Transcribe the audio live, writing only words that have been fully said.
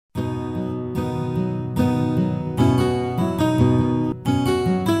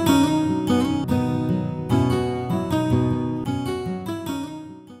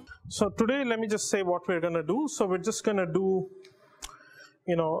So today, let me just say what we're going to do. So we're just going to do,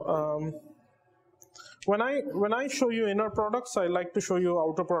 when I show you inner products, I like to show you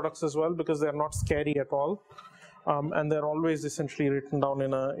outer products as well because they're not scary at all, and they're always essentially written down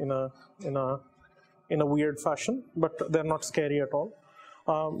in a weird fashion, but they're not scary at all.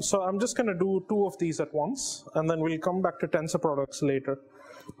 So I'm just going to do two of these at once, and then we'll come back to tensor products later,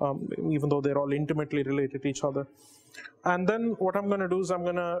 even though they're all intimately related to each other. And then what I'm going to do is I'm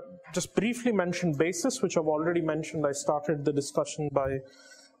going to just briefly mention basis, which I've already mentioned. I started the discussion by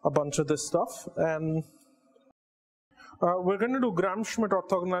a bunch of this stuff. And we're going to do Gram-Schmidt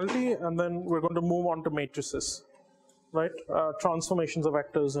orthogonality, and then we're going to move on to matrices, right? Transformations of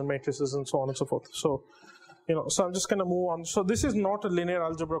vectors and matrices and so on and so forth. So, so I'm just going to move on. So this is not a linear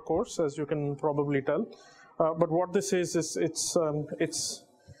algebra course, as you can probably tell. But what this is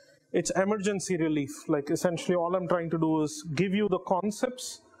it's emergency relief. Like essentially all I'm trying to do is give you the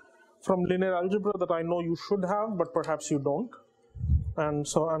concepts from linear algebra that I know you should have, but perhaps you don't. And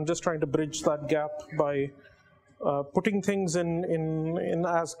so I'm just trying to bridge that gap by putting things in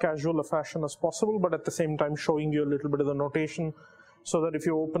as casual a fashion as possible, but at the same time showing you a little bit of the notation so that if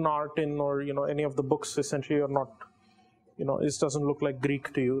you open art in or any of the books, essentially you're not, it doesn't look like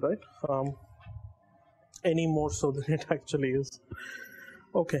Greek to you, right? Any more so than it actually is.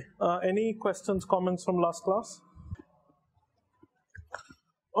 Okay, any questions, comments from last class?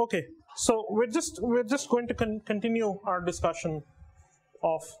 Okay, so we're just going to continue our discussion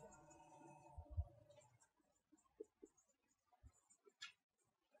of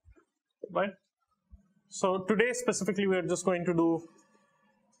right. So today specifically we're just going to do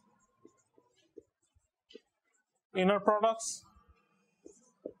inner products.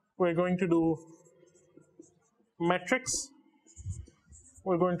 We're going to do metrics.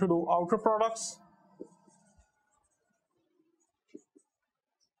 We're going to do outer products.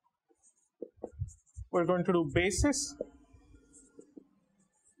 We're going to do basis.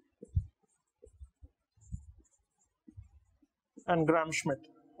 And Gram-Schmidt,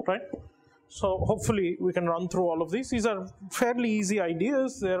 right? So hopefully we can run through all of these. These are fairly easy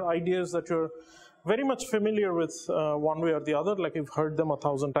ideas. They're ideas that you're very much familiar with one way or the other, like you've heard them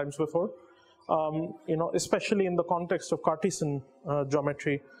 1,000 times before. Especially in the context of Cartesian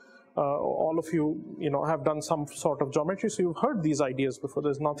geometry, all of you, have done some sort of geometry, so you've heard these ideas before.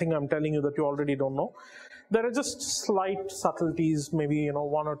 There's nothing I'm telling you that you already don't know. There are just slight subtleties, maybe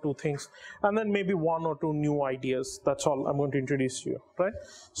one or two things, and then maybe one or two new ideas. That's all I'm going to introduce you, right?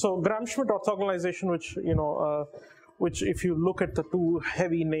 So Gram-Schmidt orthogonalization, which if you look at the two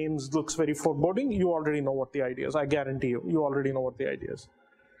heavy names looks very foreboding. You already know what the idea is. I guarantee you already know what the idea is.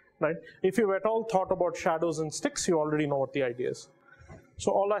 Right? If you've at all thought about shadows and sticks, you already know what the idea is.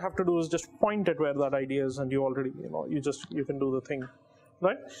 So all I have to do is just point at where that idea is, and you already, you can do the thing,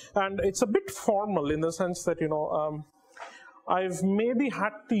 right? And it's a bit formal in the sense that, I've maybe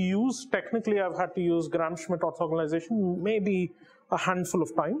had to use, technically I've had to use Gram-Schmidt orthogonalization maybe a handful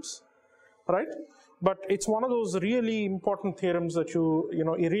of times, right? But it's one of those really important theorems that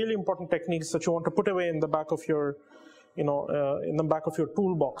really important techniques that you want to put away in the back of your in the back of your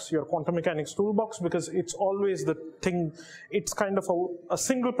toolbox, your quantum mechanics toolbox, because it's always the thing. It's kind of a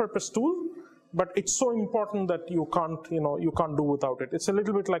single purpose tool, but it's so important that you can't do without it. It's a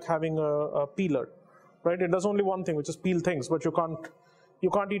little bit like having a peeler, right? It does only one thing, which is peel things, but you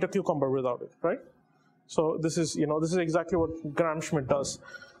can't eat a cucumber without it, right? So this is exactly what Gram-Schmidt does.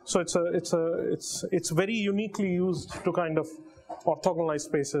 So it's very uniquely used to kind of orthogonalize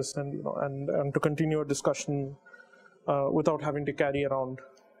spaces and to continue a discussion without having to carry around,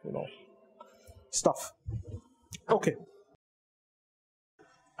 stuff. Okay.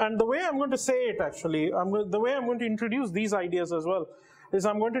 And the way I'm going to say it, actually, the way I'm going to introduce these ideas as well, is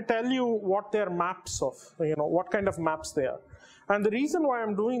I'm going to tell you what they're maps of, what kind of maps they are. And the reason why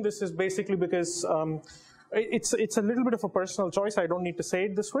I'm doing this is basically because it's a little bit of a personal choice. I don't need to say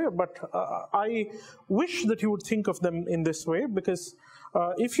it this way, but I wish that you would think of them in this way, because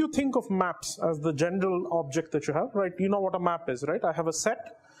if you think of maps as the general object that you have, right, you know what a map is, right? I have a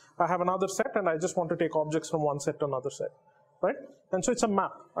set, I have another set, and I just want to take objects from one set to another set, right? And so it's a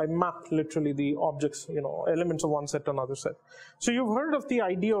map. I map literally the objects, elements of one set to another set. So you've heard of the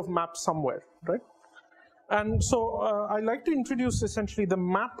idea of map somewhere, right? And so I like to introduce essentially the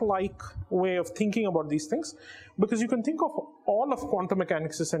map-like way of thinking about these things, because you can think of all of quantum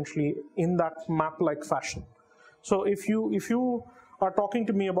mechanics essentially in that map-like fashion. So if you are talking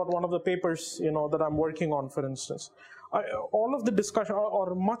to me about one of the papers that I'm working on, for instance, all of the discussion,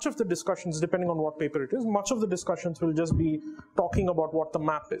 or much of the discussions, depending on what paper it is, much of the discussions will just be talking about what the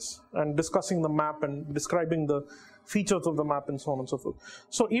map is and discussing the map and describing the features of the map and so on and so forth.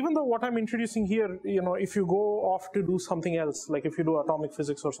 So even though what I'm introducing here, if you go off to do something else, like if you do atomic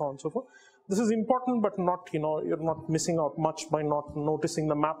physics or so on and so forth, this is important, but not, you're not missing out much by not noticing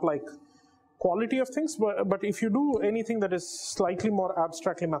the map-like quality of things. But if you do anything that is slightly more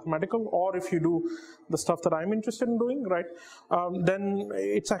abstractly mathematical, or if you do the stuff that I'm interested in doing, right, then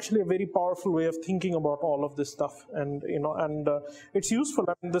it's actually a very powerful way of thinking about all of this stuff, and it's useful.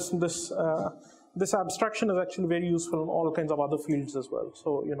 And this abstraction is actually very useful in all kinds of other fields as well.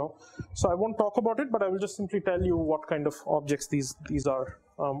 So so I won't talk about it, but I will just simply tell you what kind of objects these are,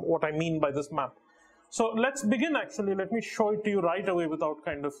 what I mean by this map. So let's begin. Actually, let me show it to you right away without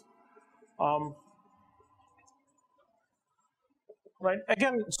kind of right,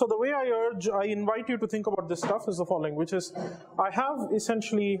 again, so the way I invite you to think about this stuff is the following, which is I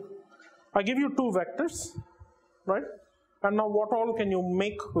give you two vectors, right? And now what all can you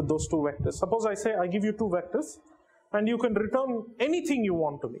make with those two vectors? Suppose I say I give you two vectors and you can return anything you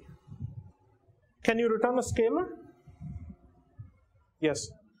want to me. Can you return a scalar?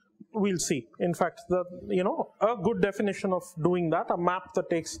 Yes, we'll see. In fact, a good definition of doing that, a map that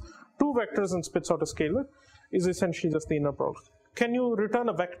takes two vectors and spits out a scalar, is essentially just the inner product. Can you return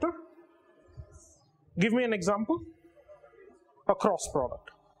a vector? Give me an example. A cross product,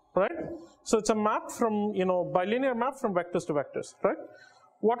 right? So it's a map from, bilinear map from vectors to vectors, right?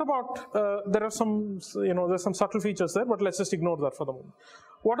 What about, there are some, there's some subtle features there, but let's just ignore that for the moment.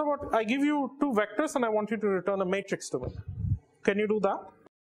 What about, I give you two vectors and I want you to return a matrix to me. Can you do that?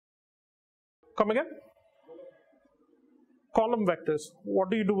 Come again? Column vectors. What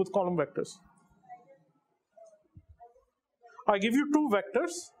do you do with column vectors? I give you two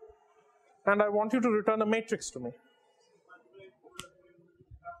vectors and I want you to return a matrix to me.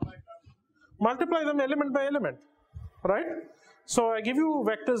 Multiply them element by element, right? So I give you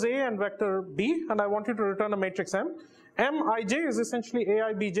vectors A and vector B and I want you to return a matrix M. Mij is essentially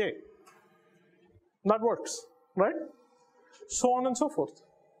Aibj. That works, right? So on and so forth.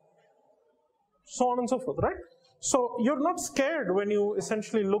 So on and so forth, right? So you're not scared when you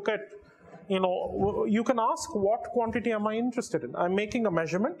essentially look at, you can ask what quantity am I interested in? I'm making a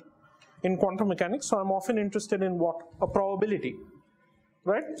measurement in quantum mechanics, so I'm often interested in what? A probability,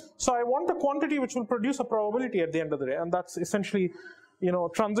 right? So I want a quantity which will produce a probability at the end of the day, and that's essentially,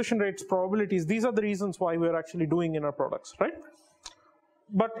 transition rates, probabilities. These are the reasons why we're actually doing inner products, right?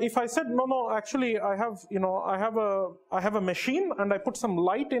 But if I said, no, actually I have a machine and I put some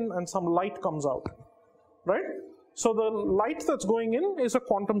light in and some light comes out, right? So the light that's going in is a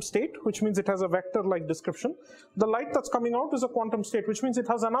quantum state, which means it has a vector-like description. The light that's coming out is a quantum state, which means it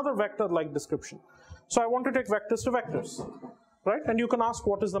has another vector-like description. So I want to take vectors to vectors, right? And you can ask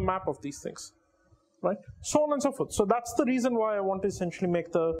what is the map of these things, right? So on and so forth. So that's the reason why I want to essentially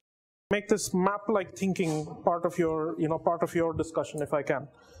make this map-like thinking part of your, discussion if I can,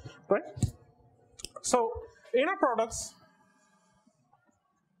 right? So inner products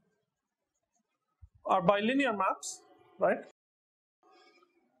are bilinear maps, right?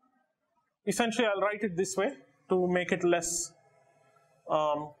 Essentially, I'll write it this way to make it less,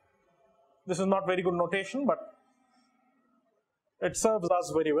 this is not very good notation, but it serves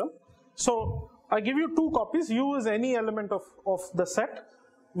us very well. So I give you two copies. U is any element of the set.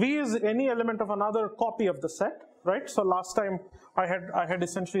 V is any element of another copy of the set, right? So last time I had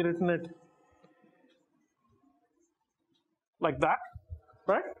essentially written it like that,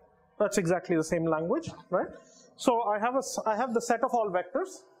 right? That's exactly the same language, right? So I have the set of all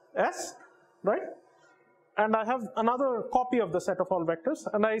vectors, S, right? And I have another copy of the set of all vectors,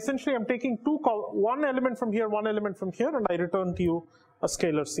 and I essentially am taking one element from here, one element from here, and I return to you a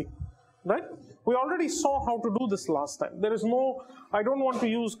scalar C, right? We already saw how to do this last time. There is no, I don't want to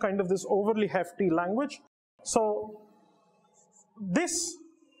use kind of this overly hefty language. So this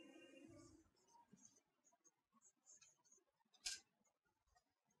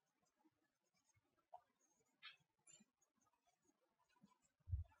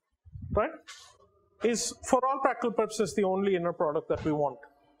right, is for all practical purposes the only inner product that we want,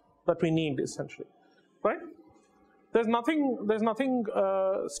 that we need essentially, right? There's nothing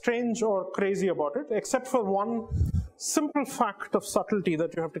strange or crazy about it, except for one simple fact of subtlety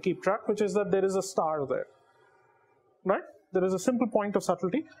that you have to keep track, which is that there is a star there, right? There is a simple point of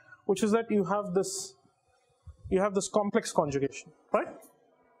subtlety, which is that you have this complex conjugation, right?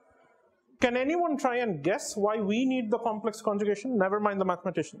 Can anyone try and guess why we need the complex conjugation? Never mind the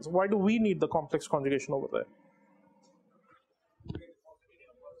mathematicians. Why do we need the complex conjugation over there?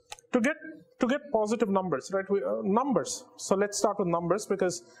 To get positive numbers, right? Numbers. So let's start with numbers,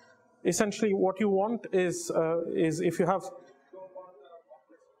 because essentially what you want is if you have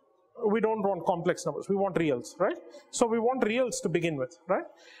we don't want complex numbers, we want reals, right? So we want reals to begin with, right?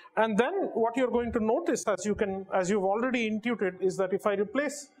 And then what you're going to notice, as you've already intuited, is that if I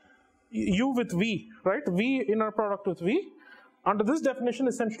replace u with v, right, v inner product with v, under this definition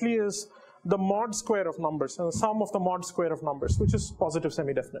essentially is the mod square of numbers, and the sum of the mod square of numbers, which is positive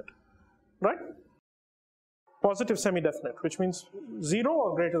semi-definite, right? Positive semi-definite, which means 0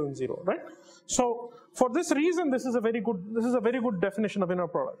 or greater than 0, right? So for this reason, this is a very good definition of inner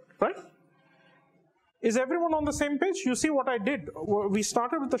product, right? Is everyone on the same page? You see what I did? We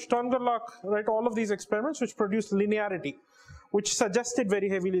started with the Stern-Gerlach, right? All of these experiments which produced linearity, which suggested very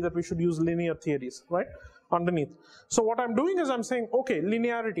heavily that we should use linear theories, right? Underneath. So what I'm doing is I'm saying, okay,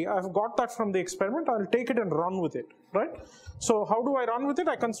 linearity, I've got that from the experiment, I'll take it and run with it, right? So how do I run with it?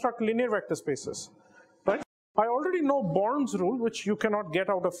 I construct linear vector spaces, right? I already know Born's rule, which you cannot get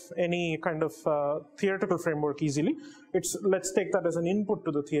out of any kind of theoretical framework easily. Let's take that as an input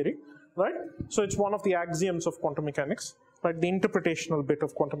to the theory, right? So it's one of the axioms of quantum mechanics, right? The interpretational bit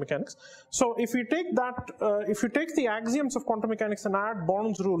of quantum mechanics. So if you take that, if you take the axioms of quantum mechanics and add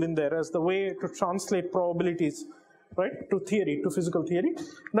Born's rule in there as the way to translate probabilities, right, to theory, to physical theory,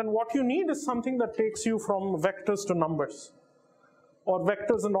 then what you need is something that takes you from vectors to numbers, or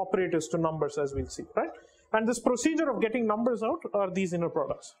vectors and operators to numbers, as we'll see, right? And this procedure of getting numbers out are these inner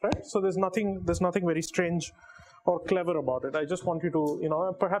products, right? So there's nothing very strange or clever about it. I just want you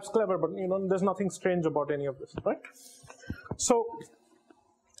to, perhaps clever, but there's nothing strange about any of this, right? So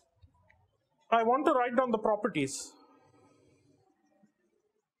I want to write down the properties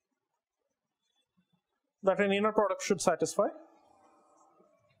that an inner product should satisfy.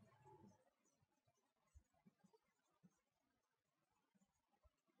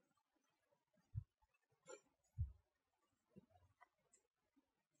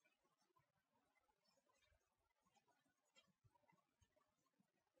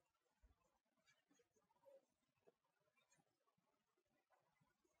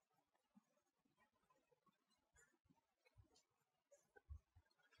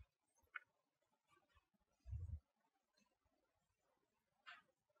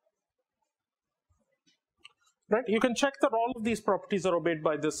 Right? You can check that all of these properties are obeyed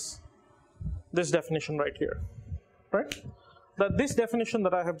by this definition right here, right? That this definition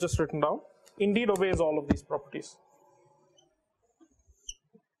that I have just written down indeed obeys all of these properties.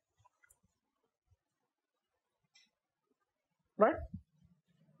 Right?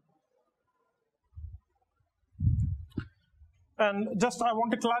 And just I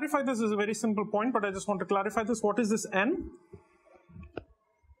want to clarify this is a very simple point, but I just want to clarify this. What is this n?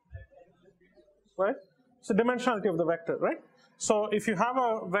 Right? So dimensionality of the vector, right? So if you have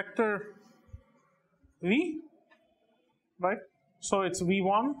a vector v, right? So it's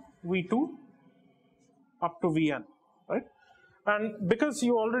v1, v2, up to vn, right? And because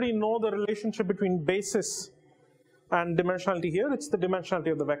you already know the relationship between basis and dimensionality here, it's the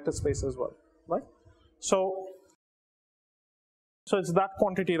dimensionality of the vector space as well, right? So it's that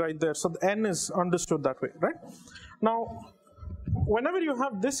quantity right there. So the n is understood that way, right? Now, whenever you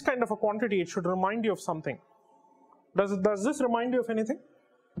have this kind of a quantity, it should remind you of something. Does this remind you of anything?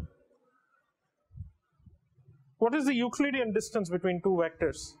 What is the Euclidean distance between two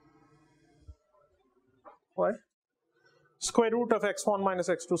vectors? Right? Square root of x1 minus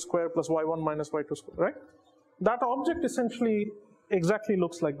x2 square plus y1 minus y2 square, right? That object essentially exactly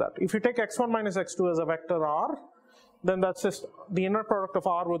looks like that. If you take x1 minus x2 as a vector r, then that's just the inner product of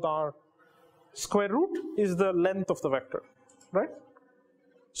r with r. Square root is the length of the vector, right?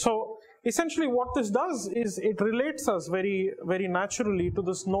 So essentially what this does is it relates us very, very naturally to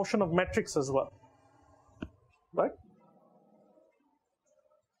this notion of metrics as well, right?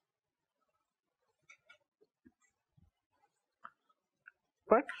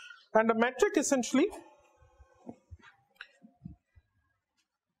 Right? And a metric essentially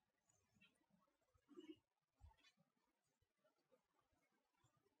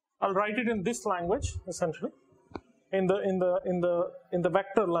I'll write it in this language essentially, in the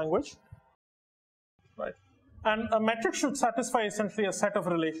vector language, right? And a metric should satisfy essentially a set of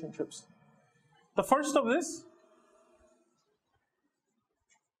relationships. The first of this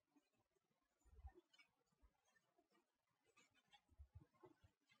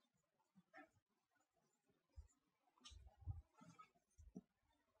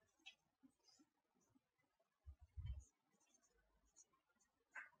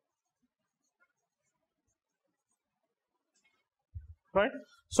right?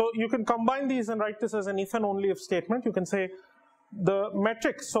 So you can combine these and write this as an if and only if statement. You can say the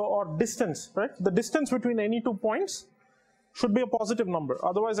metric, or distance, right? The distance between any 2 points should be a positive number.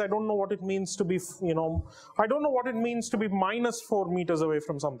 Otherwise, I don't know what it means to be, I don't know what it means to be minus 4 meters away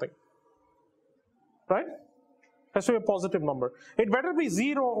from something, right? Has to be a positive number. It better be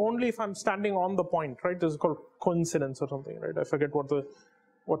 0 only if I'm standing on the point, right? This is called coincidence or something, right? I forget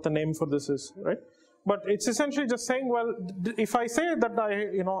what the name for this is, right? But it's essentially just saying, well, if I say that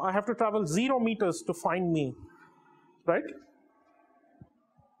I have to travel 0 meters to find me, right?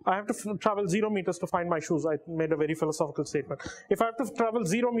 I have to travel 0 meters to find my shoes. I made a very philosophical statement. If I have to travel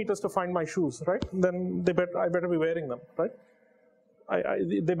 0 meters to find my shoes, right? Then I better be wearing them, right?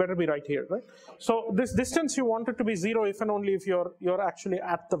 They better be right here, right? So this distance you want it to be 0 if and only if you're actually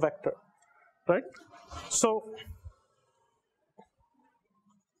at the vector, right? So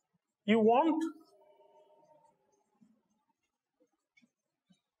you want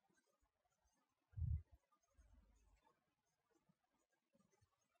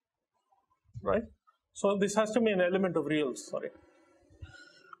right? So this has to be an element of reals, sorry,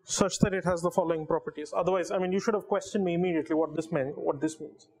 such that it has the following properties. Otherwise, I mean, you should have questioned me immediately what this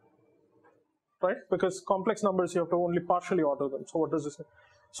means, right? Because complex numbers, you have to only partially order them. So what does this mean?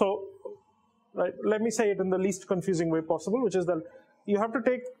 So, right, let me say it in the least confusing way possible, which is that you have to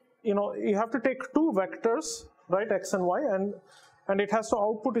take, you have to take two vectors, right, x and y, and it has to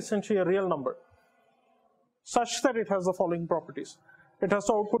output essentially a real number, such that it has the following properties. It has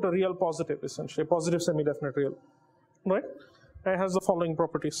to output a real positive, essentially, a positive semi-definite real, right? And it has the following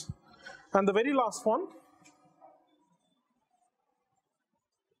properties. And the very last one,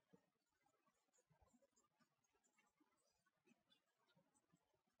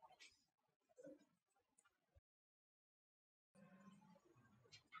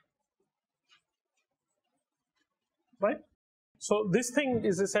 right? So this thing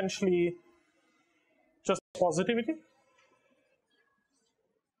is essentially just positivity,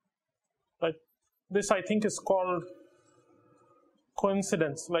 right? This I think is called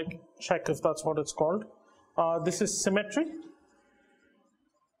coincidence, like check if that's what it's called. This is symmetry.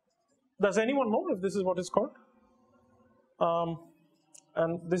 Does anyone know if this is what it's called?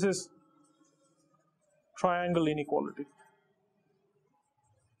 And this is triangle inequality.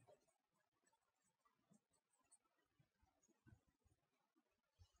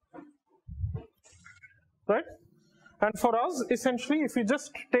 Right? And for us, essentially, if you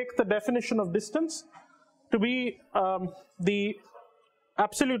just take the definition of distance to be the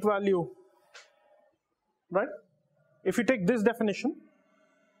absolute value, right? If you take this definition,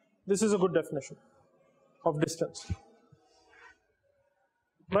 this is a good definition of distance,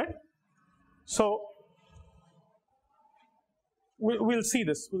 right? So we'll see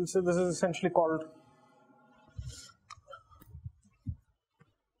this. We'll see this is essentially called,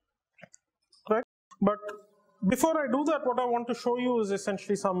 right? But before I do that, what I want to show you is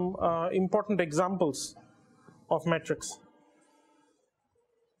essentially some important examples of metrics.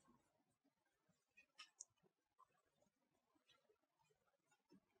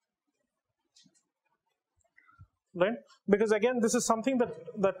 Right? Because again, this is something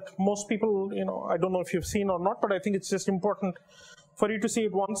that most people, I don't know if you've seen or not, but I think it's just important for you to see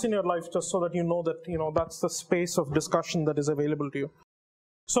it once in your life, just so that you know that that's the space of discussion that is available to you.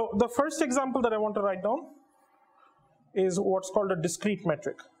 So the first example that I want to write down is what's called a discrete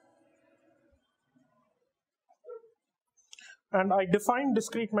metric. And I define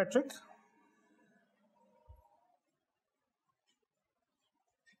discrete metric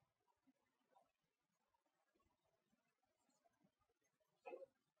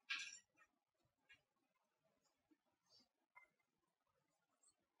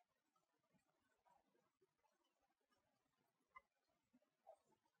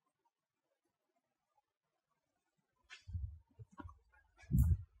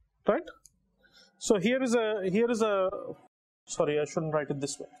right? So here is a sorry, I shouldn't write it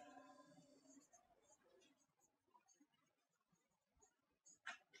this way.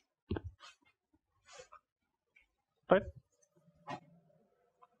 Right?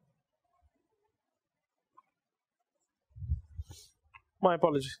 My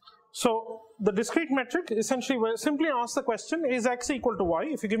apologies. So the discrete metric essentially simply asks the question, is x equal to y?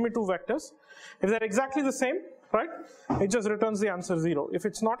 If you give me two vectors, if they're exactly the same, right, it just returns the answer 0. If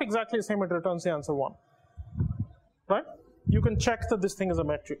it's not exactly the same, it returns the answer 1. Right? You can check that this thing is a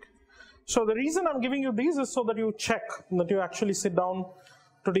metric. So the reason I'm giving you these is so that you check, that you actually sit down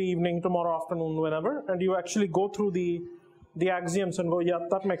today evening, tomorrow afternoon, whenever, and you actually go through the axioms and go, yeah,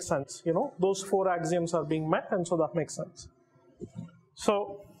 that makes sense. Those 4 axioms are being met, and so that makes sense.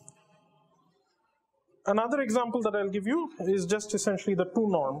 So another example that I'll give you is just essentially the 2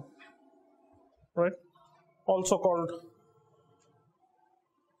 norm, right? Also called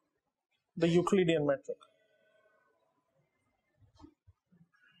the Euclidean metric.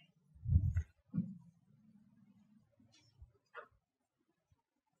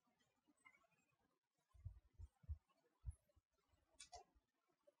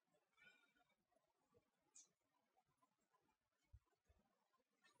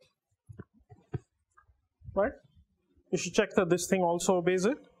 right? You should check that this thing also obeys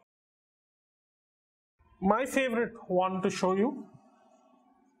it. My favorite one to show you,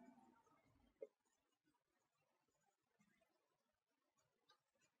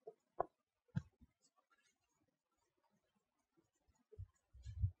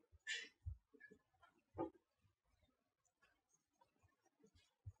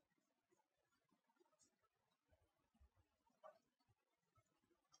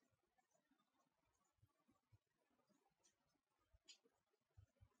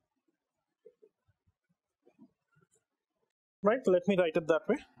 right? Let me write it that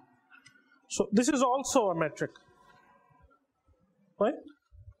way. So this is also a metric, right?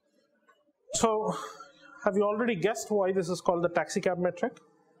 So have you already guessed why this is called the taxicab metric?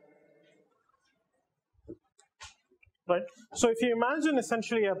 Right? So if you imagine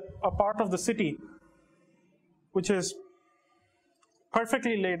essentially a part of the city which is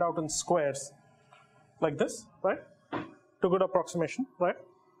perfectly laid out in squares like this, right? To good approximation, right?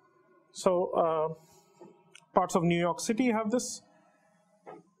 So parts of New York City have this.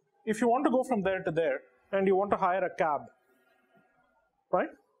 If you want to go from there to there and you want to hire a cab, right?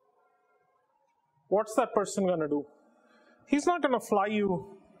 What's that person going to do? He's not going to fly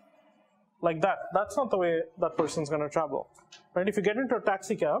you like that. That's not the way that person's going to travel, right? If you get into a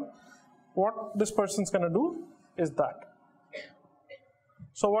taxi cab, what this person's going to do is that.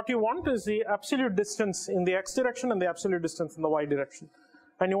 So what you want is the absolute distance in the x direction and the absolute distance in the y direction.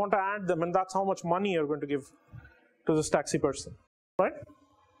 And you want to add them, and that's how much money you're going to give to this taxi person, right?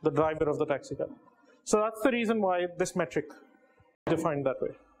 The driver of the taxi cab. So that's the reason why this metric is defined that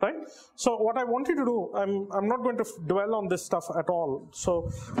way, right? So what I want you to do, I'm not going to dwell on this stuff at all. So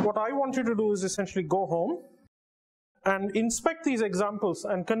what I want you to do is essentially go home and inspect these examples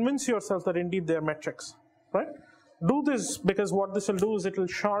and convince yourself that indeed they're metrics, right? Do this because what this will do is it will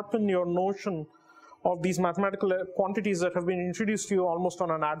sharpen your notion of these mathematical quantities that have been introduced to you almost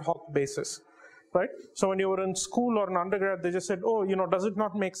on an ad hoc basis, right? So when you were in school or in undergrad, they just said, oh, does it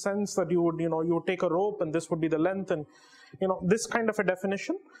not make sense that you would take a rope and this would be the length and, this kind of a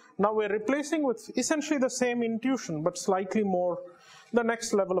definition. Now we're replacing with essentially the same intuition, but slightly more the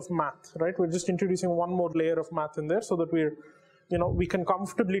next level of math, right? We're just introducing one more layer of math in there so that we can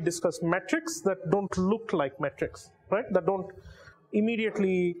comfortably discuss metrics that don't look like metrics, right? That don't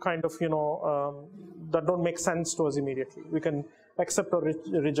immediately kind of, that don't make sense to us immediately. We can accept or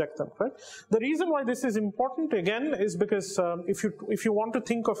reject them, right? The reason why this is important, again, is because if you want to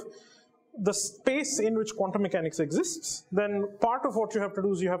think of the space in which quantum mechanics exists, then part of what you have to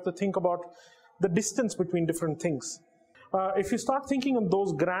do is you have to think about the distance between different things. If you start thinking in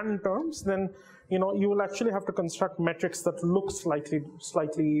those grand terms, then you will actually have to construct metrics that look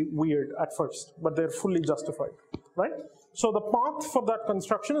slightly weird at first, but they're fully justified, right? So the path for that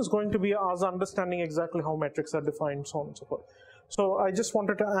construction is going to be us understanding exactly how metrics are defined, so on and so forth. So I just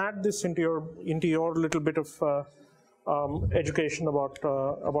wanted to add this into your little bit of education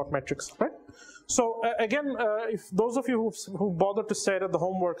about metrics, right? So again, if those of you who bothered to stare at the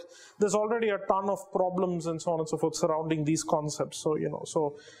homework, there's already a ton of problems and so on and so forth surrounding these concepts.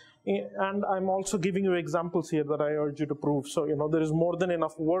 So and I'm also giving you examples here that I urge you to prove. So there is more than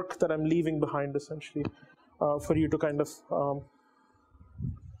enough work that I'm leaving behind essentially for you to kind of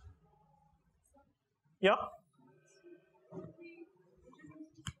yeah.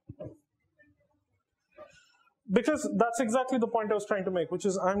 Because that's exactly the point I was trying to make, which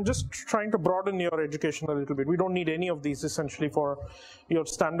is I'm just trying to broaden your education a little bit. We don't need any of these essentially for your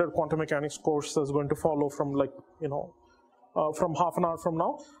standard quantum mechanics course that's going to follow from from half an hour from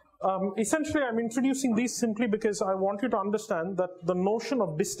now. Essentially, I'm introducing these simply because I want you to understand that the notion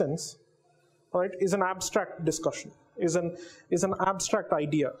of distance, right, is an abstract discussion, is an abstract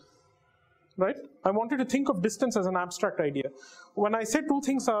idea, right? I want you to think of distance as an abstract idea. When I say two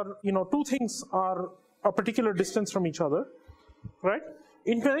things are a particular distance from each other, right?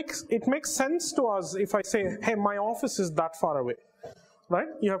 It makes sense to us if I say, hey, my office is that far away, right?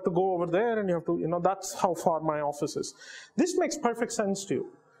 You have to go over there and you have to, that's how far my office is. This makes perfect sense to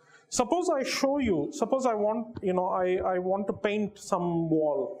you. Suppose I show you, suppose I want, I want to paint some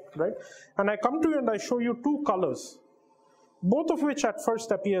wall, right? And I come to you and I show you two colors, both of which at first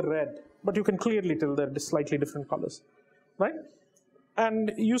appear red, but you can clearly tell they're slightly different colors, right?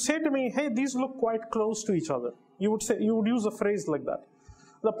 And you say to me, hey, these look quite close to each other. You would use a phrase like that.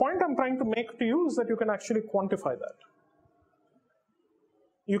 The point I'm trying to make to you is that you can actually quantify that.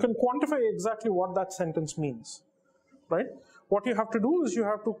 You can quantify exactly what that sentence means, right? What you have to do is you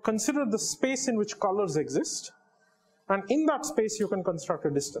have to consider the space in which colors exist, and in that space you can construct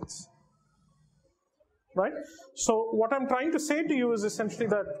a distance. right? So what I'm trying to say to you is essentially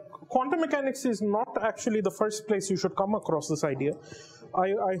that quantum mechanics is not actually the first place you should come across this idea.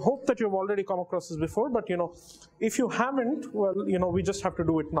 I hope that you've already come across this before, but if you haven't, well, we just have to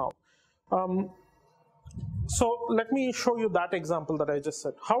do it now. So let me show you that example that I just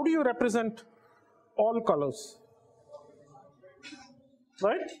said. How do you represent all colors?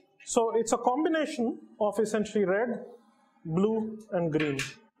 Right? So it's a combination of essentially red, blue, and green.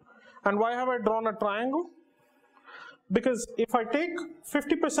 And why have I drawn a triangle? Because if I take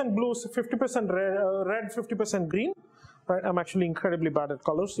 50% blue, 50% red, 50% green, right, I'm actually incredibly bad at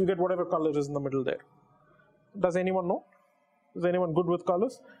colors. You get whatever color is in the middle there. Does anyone know? Is anyone good with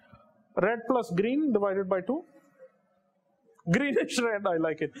colors? Red plus green divided by 2? Greenish red, I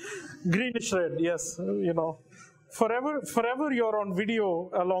like it. Greenish red, yes, Forever you're on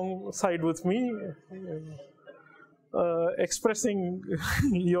video alongside with me, expressing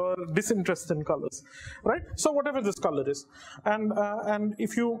your disinterest in colors, right? So whatever this color is, and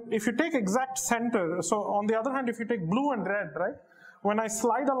if you take exact center, so on the other hand, if you take blue and red, right? When I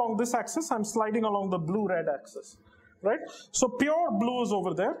slide along this axis, I'm sliding along the blue-red axis, right? So pure blue is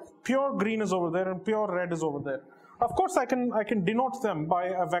over there, pure green is over there, and pure red is over there. Of course, I can denote them by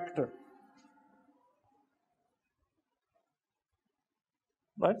a vector,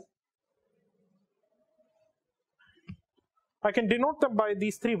 right? I can denote them by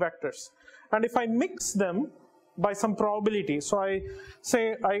these 3 vectors. And if I mix them by some probability, so I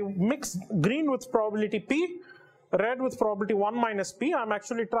say I mix green with probability P, red with probability 1 minus P, I'm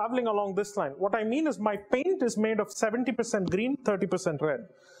actually traveling along this line. What I mean is my paint is made of 70% green, 30% red,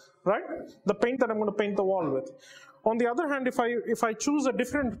 right? The paint that I'm going to paint the wall with. On the other hand, if I choose a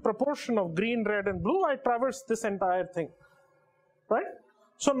different proportion of green, red, and blue, I traverse this entire thing, right?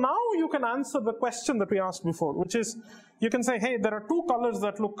 So now you can answer the question that we asked before, which is, you can say, hey, there are 2 colors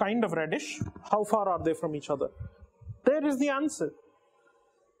that look kind of reddish. How far are they from each other? There is the answer,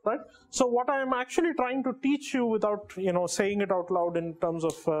 right? So what I am actually trying to teach you without, saying it out loud in terms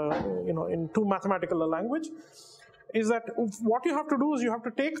of, in too mathematical a language, is that what you have to do is you have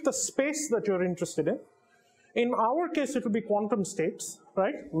to take the space that you're interested in. In our case, it will be quantum states,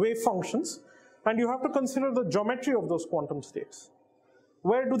 right? Wave functions. And you have to consider the geometry of those quantum states.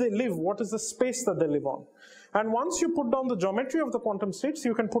 Where do they live? What is the space that they live on? And once you put down the geometry of the quantum states,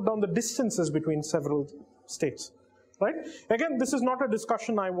 you can put down the distances between several states, right? Again, this is not a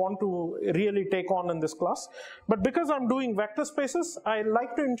discussion I want to really take on in this class, but because I'm doing vector spaces, I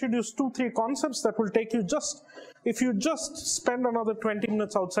like to introduce 2-3 concepts that will take you if you just spend another 20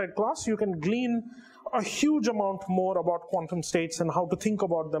 minutes outside class, you can glean a huge amount more about quantum states and how to think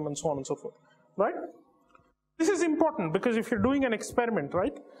about them and so on and so forth, right? This is important because if you're doing an experiment,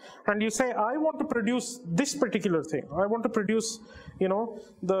 right, and you say, I want to produce this particular thing, I want to produce,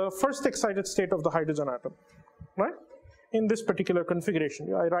 the first excited state of the hydrogen atom, right, in this particular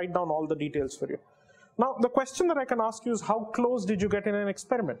configuration. I write down all the details for you. Now, the question that I can ask you is, how close did you get in an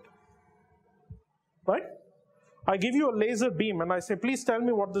experiment, right? I give you a laser beam and I say, please tell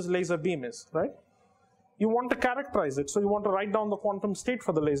me what this laser beam is, right? You want to characterize it, so you want to write down the quantum state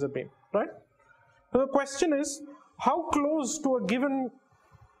for the laser beam, right? So the question is, how close to a given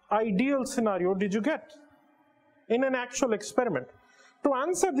ideal scenario did you get in an actual experiment? To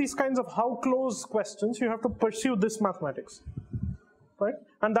answer these kinds of how close questions, you have to pursue this mathematics, right?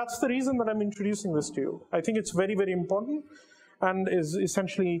 And that's the reason that I'm introducing this to you. I think it's very, very important and is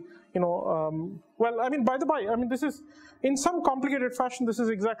essentially, well, I mean, by the by, I mean, this is, in some complicated fashion, this is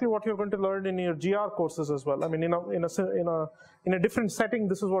exactly what you're going to learn in your GR courses as well. I mean, in a different setting,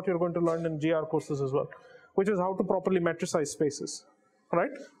 this is what you're going to learn in GR courses as well, which is how to properly metricize spaces,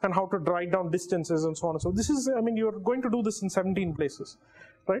 right? And how to write down distances and so on and so on. This is, I mean, you're going to do this in 17 places,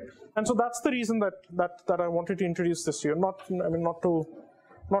 right? And so that's the reason that I wanted to introduce this to you. Not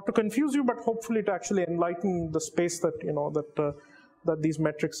to confuse you, but hopefully to actually enlighten the space that, that these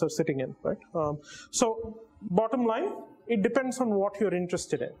metrics are sitting in, right? So bottom line, it depends on what you're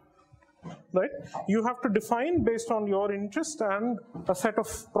interested in, right? You have to define based on your interest and a set of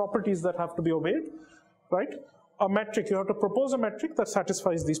properties that have to be obeyed, right? A metric, you have to propose a metric that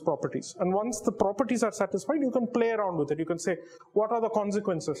satisfies these properties. And once the properties are satisfied, you can play around with it. You can say, what are the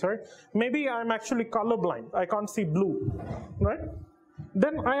consequences, right? Maybe I'm actually colorblind, I can't see blue, right?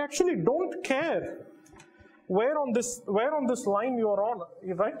 Then I actually don't care where on this line you're on,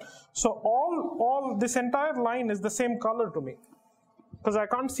 right? So all this entire line is the same color to me because I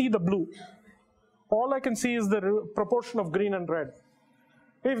can't see the blue. All I can see is the proportion of green and red.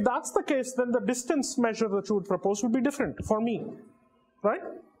 If that's the case, then the distance measure that you would propose would be different for me, right?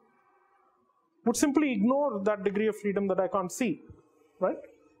 Would simply ignore that degree of freedom that I can't see, right?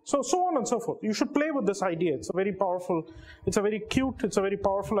 So on and so forth. You should play with this idea. It's a very powerful, it's a very cute, it's a very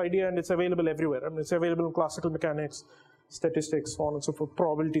powerful idea, and it's available everywhere. I mean, it's available in classical mechanics, statistics, so on and so forth,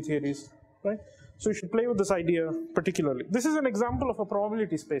 probability theories, right? So you should play with this idea particularly. This is an example of a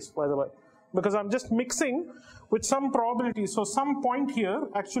probability space, by the way, because I'm just mixing with some probability. So some point here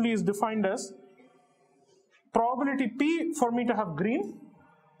actually is defined as probability P for me to have green,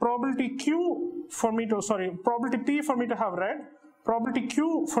 probability Q for me to, probability P for me to have red, probability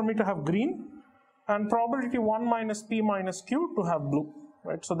Q for me to have green, and probability 1 minus P minus Q to have blue,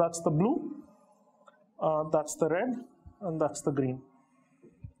 right? So that's the blue, that's the red, and that's the green,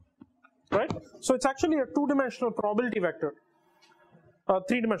 right? So it's actually a two-dimensional probability vector,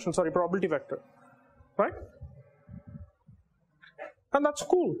 three-dimensional, probability vector, right? And that's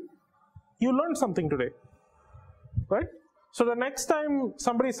cool. You learned something today, right? So the next time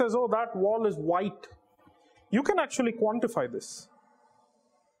somebody says, oh, that wall is white, you can actually quantify this.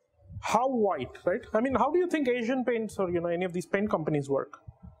 How white, right? I mean, how do you think Asian Paints or any of these paint companies work?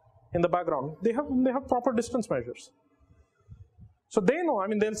 In the background, they have proper distance measures. So they know. I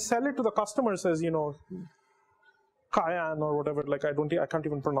mean, they'll sell it to the customers as cayenne or whatever. Like I can't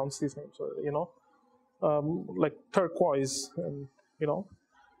even pronounce these names. Like turquoise, and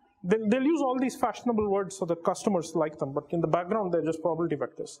they'll use all these fashionable words so that customers like them. But in the background, they're just probability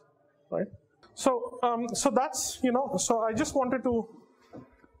vectors, right? So so that's So I just wanted to.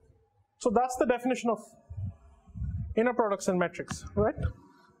 So that's the definition of inner products and metrics, right?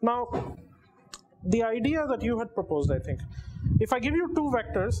 Now, the idea that you had proposed, I think, if I give you two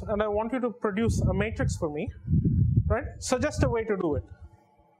vectors and I want you to produce a matrix for me, right? Suggest a way to do it,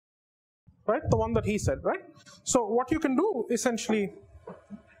 right? The one that he said, right? So what you can do essentially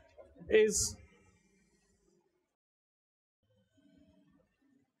is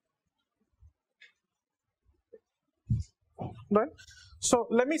right? So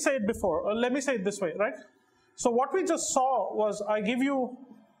let me say it before, or let me say it this way, right? So what we just saw was I give you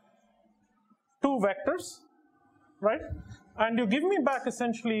two vectors, right? And you give me back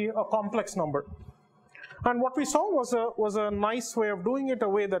essentially a complex number. And what we saw was a nice way of doing it, a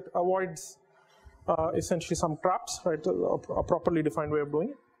way that avoids essentially some traps, right? A properly defined way of doing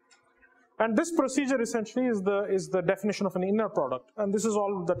it. And this procedure essentially is the definition of an inner product. And this is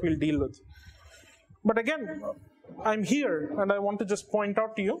all that we'll deal with. But again, I'm here and I want to just point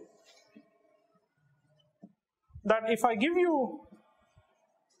out to you that if I give you,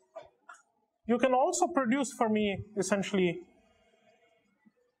 you can also produce for me essentially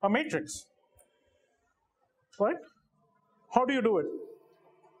a matrix, right? How do you do it?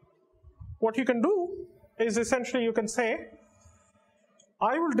 What you can do is essentially you can say,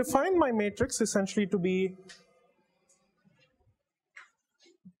 I will define my matrix essentially to be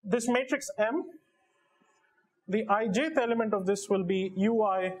this matrix M. The ijth element of this will be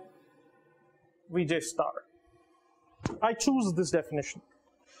ui vj star. I choose this definition.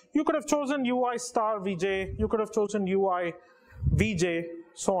 You could have chosen ui star vj, you could have chosen ui vj,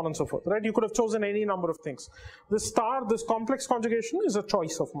 so on and so forth, right? You could have chosen any number of things. This star, this complex conjugation is a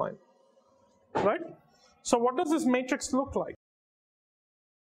choice of mine, right? So what does this matrix look like?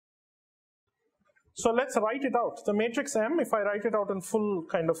 So let's write it out. The matrix M, if I write it out in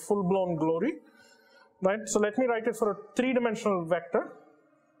full-blown glory, right? So let me write it for a three-dimensional vector.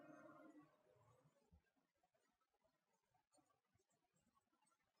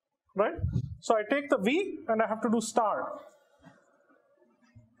 Right? So I take the V and I have to do star.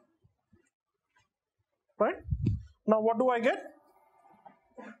 Right? Now what do I get?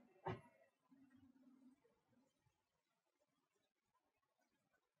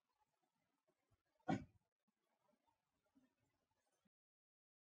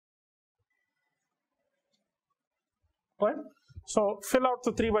 Right? So fill out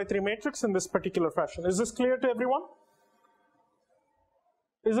the 3x3 matrix in this particular fashion. Is this clear to everyone?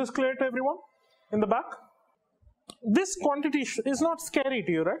 Is this clear to everyone in the back? This quantity is not scary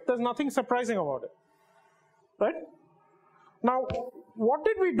to you, right? There's nothing surprising about it, right? Now, what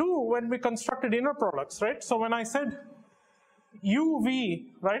did we do when we constructed inner products, right? So when I said UV,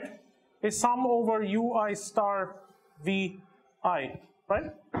 right, is sum over UI star VI,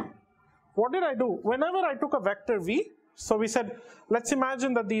 right? What did I do? Whenever I took a vector V, so we said, let's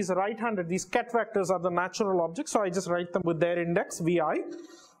imagine that these right-handed, these ket vectors are the natural objects, so I just write them with their index, VI,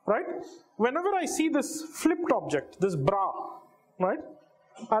 right? Whenever I see this flipped object, this bra, right,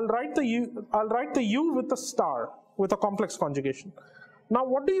 I'll write the U with a star, with a complex conjugation. Now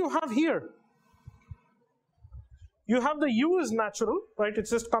what do you have here? You have the U is natural, right?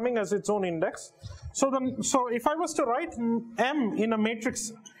 It's just coming as its own index. So if I was to write M in a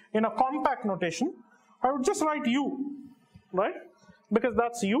matrix, in a compact notation, I would just write U, right? because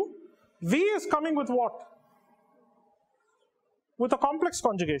that's U. V is coming with what? With a complex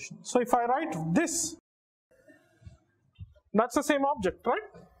conjugation. So if I write this, that's the same object, right?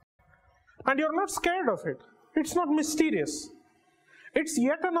 And you're not scared of it. It's not mysterious. It's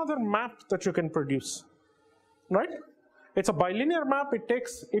yet another map that you can produce, right? It's a bilinear map.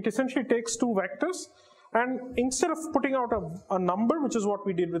 It essentially takes two vectors, and instead of putting out a number, which is what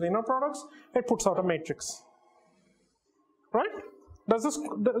we did with inner products, it puts out a matrix, right?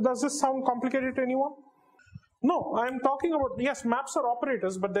 Does this sound complicated to anyone? No, I'm talking about, yes, maps are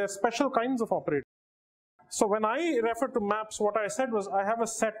operators, but they're special kinds of operators. So when I refer to maps, what I said was I have a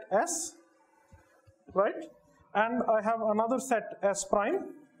set S, right? And I have another set S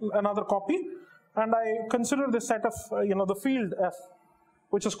prime, another copy, and I consider the set of, the field F,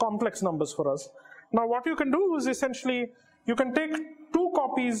 which is complex numbers for us. Now what you can do is essentially, you can take two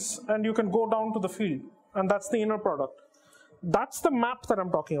copies and you can go down to the field, and that's the inner product. That's the map that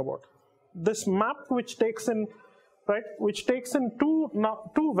I'm talking about. This map which takes in, right, which takes in two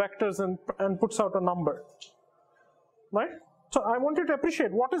vectors and puts out a number, right? So I want you to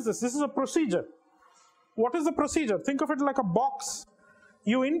appreciate, what is this? This is a procedure. What is the procedure? Think of it like a box.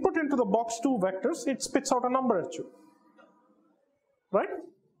 You input into the box two vectors, it spits out a number at you, right?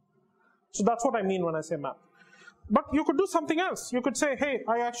 So that's what I mean when I say map. But you could do something else. You could say, hey,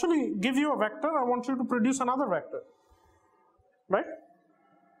 I actually give you a vector, I want you to produce another vector, right?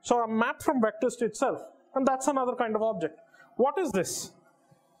 So a map from vectors to itself, and that's another kind of object. What is this?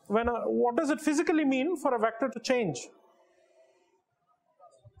 What does it physically mean for a vector to change?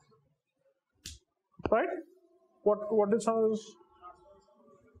 Right? What is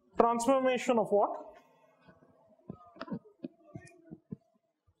transformation of what?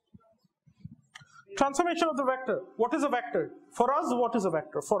 Transformation of the vector. What is a vector? For us, what is a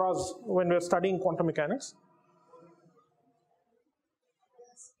vector? For us, when we're studying quantum mechanics.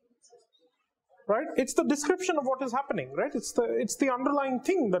 Right? It's the description of what is happening, right? It's the underlying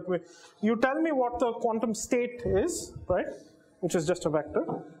thing that you tell me what the quantum state is, right? Which is just a vector.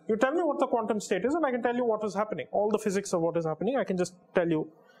 You tell me what the quantum state is, and I can tell you what is happening. All the physics of what is happening, I can just tell you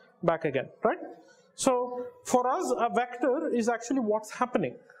back again, right? So for us, a vector is actually what's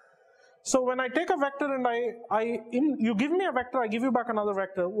happening. So when I take a vector and you give me a vector, I give you back another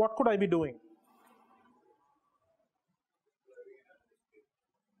vector, what could I be doing?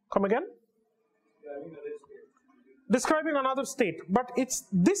 Come again? Describing another state, but it's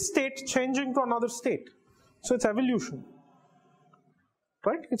this state changing to another state. So it's evolution,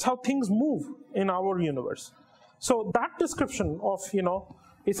 right? It's how things move in our universe. So that description of,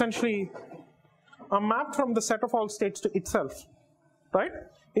 essentially a map from the set of all states to itself, right,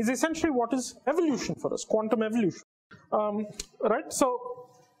 is essentially what is evolution for us, quantum evolution, right? So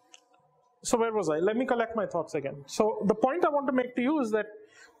where was I? Let me collect my thoughts again. So the point I want to make to you is that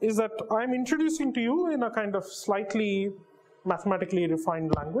I'm introducing to you in a kind of slightly mathematically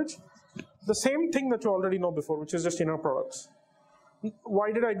refined language the same thing that you already know before, which is just inner products.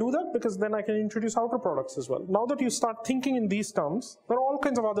 Why did I do that? Because then I can introduce outer products as well. Now that you start thinking in these terms, there are all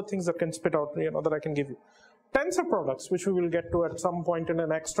kinds of other things that can spit out, that I can give you. Tensor products, which we will get to at some point in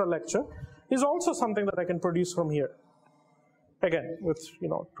an extra lecture, is also something that I can produce from here. Again, with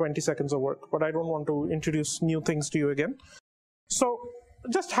 20 seconds of work, but I don't want to introduce new things to you again. So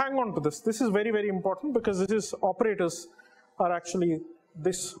just hang on to this. This is very, very important because operators are actually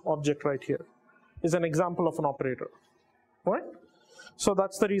this object right here is an example of an operator, right? So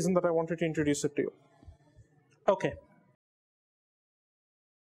that's the reason that I wanted to introduce it to you. Okay.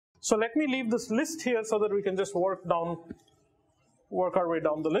 So let me leave this list here so that we can just work our way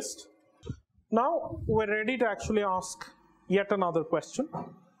down the list. Now we're ready to actually ask yet another question,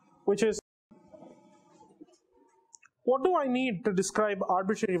 which is, what do I need to describe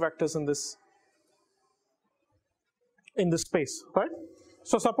arbitrary vectors in this space, right?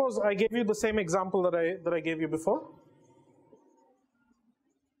 So suppose I gave you the same example that I gave you before,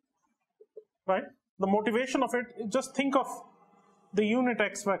 right? The motivation of it, just think of the unit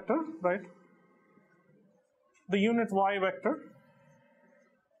x vector, right? The unit y vector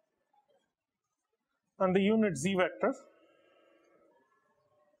and the unit z vector.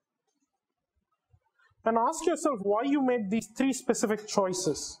 And ask yourself why you made these three specific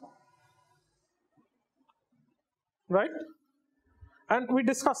choices, right? And we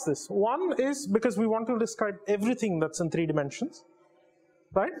discussed this. One is because we want to describe everything that's in 3 dimensions,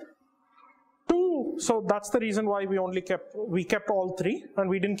 right? 2, so that's the reason why we kept all 3 and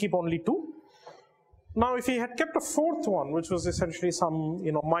we didn't keep only 2. Now if we had kept a 4th one, which was essentially some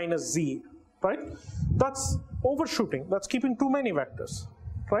minus z, right? That's overshooting, that's keeping too many vectors,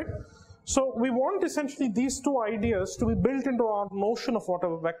 right? So we want essentially these two ideas to be built into our notion of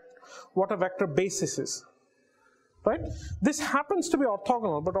what a vector basis is, right? This happens to be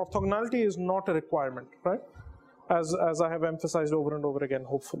orthogonal, but orthogonality is not a requirement, right? As I have emphasized over and over again,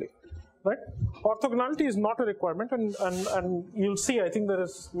 hopefully, right? Orthogonality is not a requirement, and you'll see, I think there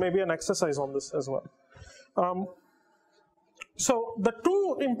is maybe an exercise on this as well. So the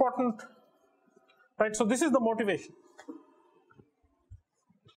two important, right, so this is the motivation.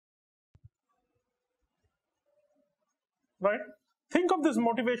 Right? Think of this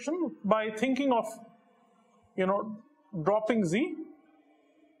motivation by thinking of, dropping z,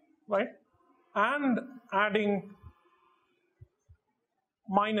 right, and adding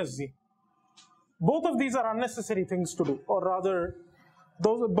minus z. Both of these are unnecessary things to do, or rather,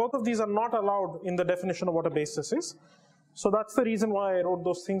 both of these are not allowed in the definition of what a basis is. So that's the reason why I wrote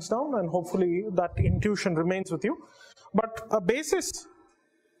those things down, and hopefully that intuition remains with you. But a basis,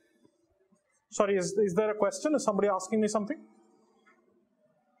 sorry, is there a question? Is somebody asking me something?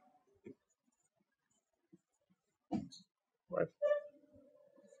 Right.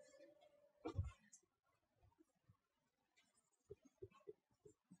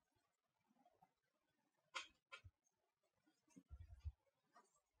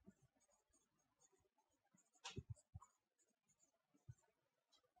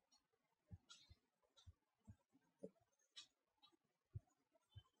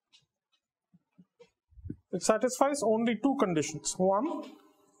 It satisfies only two conditions. One,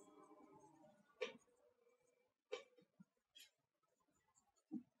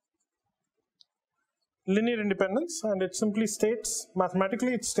 linear independence, and it simply states,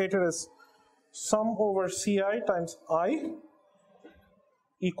 mathematically it's stated as sum over Ci times I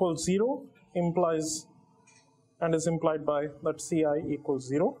equals 0 implies and is implied by that Ci equals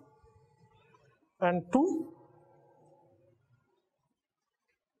 0. And two,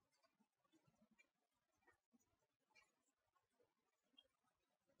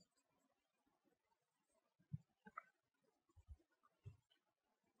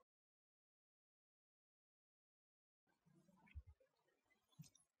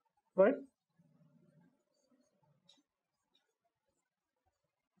 right?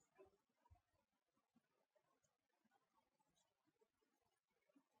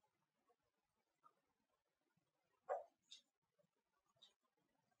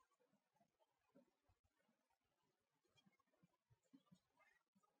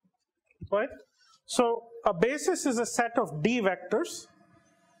 Right? So a basis is a set of D vectors,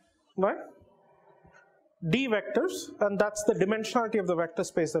 right? D vectors, and that's the dimensionality of the vector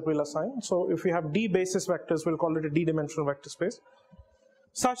space that we'll assign. So if we have D basis vectors, we'll call it a D-dimensional vector space,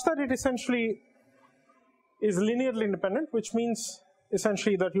 such that it essentially is linearly independent, which means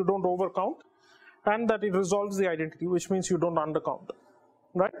essentially that you don't overcount, and that it resolves the identity, which means you don't undercount,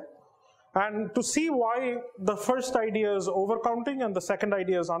 right? And to see why the first idea is overcounting and the second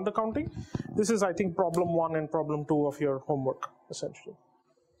idea is undercounting, this is, I think, problem 1 and problem 2 of your homework, essentially,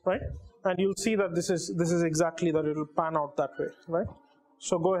 right? And you'll see that this is exactly that, it will pan out that way, right?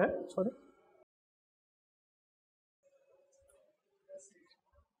 So go ahead, sorry.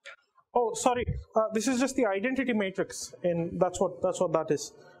 Oh, sorry, this is just the identity matrix, and that's what that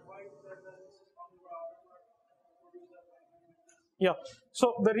is. Yeah,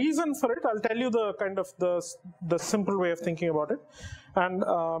 so the reason for it, I'll tell you the kind of the simple way of thinking about it, and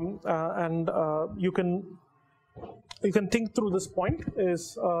you can think through this point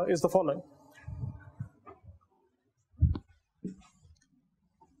is the following.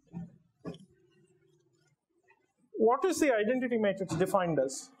 What is the identity matrix defined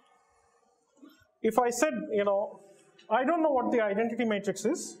as? If I said, I don't know what the identity matrix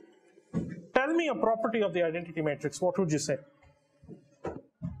is, tell me a property of the identity matrix, what would you say?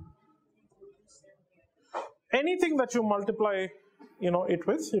 Anything that you multiply, it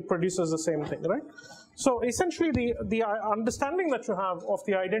with, it produces the same thing, right? So essentially, the understanding that you have of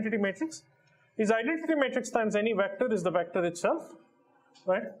the identity matrix is identity matrix times any vector is the vector itself,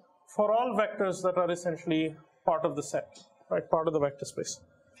 right? For all vectors that are essentially part of the set, right? Part of the vector space,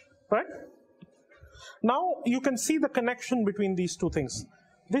 right? Now you can see the connection between these two things.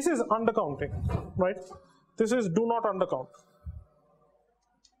 This is undercounting, right? This is do not undercount.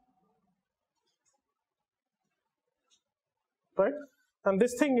 Right? And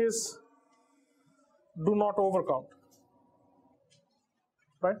this thing is do not overcount,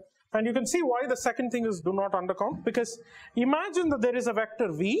 right? And you can see why the second thing is do not undercount, because imagine that there is a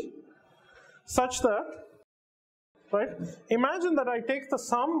vector v such that, right? Imagine that I take the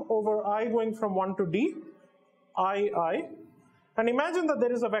sum over I going from 1 to d, I, and imagine that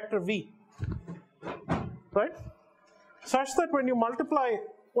there is a vector v, right? Such that when you multiply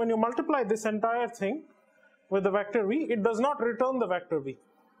when you multiply this entire thing with the vector v, it does not return the vector v.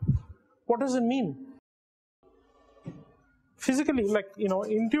 What does it mean? Physically, like,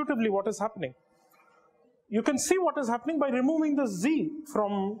 intuitively what is happening? You can see what is happening by removing the z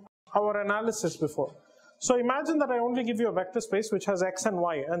from our analysis before. So imagine that I only give you a vector space which has x and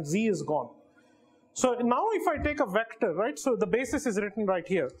y, and z is gone. So now if I take a vector, right, so the basis is written right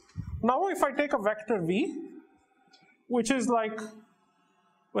here. Now if I take a vector v, which is like,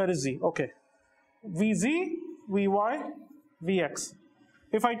 where is z? Okay, vz, vy, vx.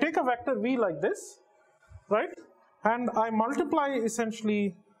 If I take a vector v like this, right, and I multiply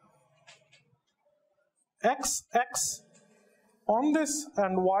essentially x on this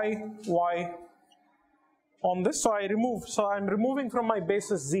and y on this, so I'm removing from my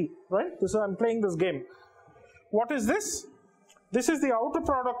basis z, right? So I'm playing this game. What is this? This is the outer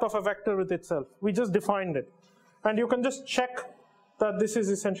product of a vector with itself. We just defined it. And you can just check that this is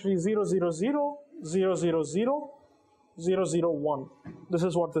essentially 0, 0, 0, 0, 0, 0, 0, 0, 1. This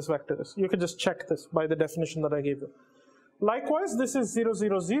is what this vector is. You can just check this by the definition that I gave you. Likewise, this is 0,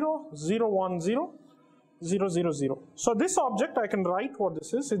 0, 0, 0, 1, 0, 0, 0, 0. So this object, I can write what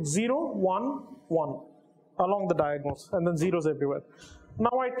this is. It's 0, 1, 1 along the diagonals, and then zeros everywhere.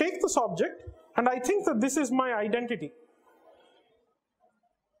 Now I take this object, and I think that this is my identity.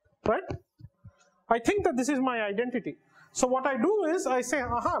 Right? I think that this is my identity. So what I do is I say,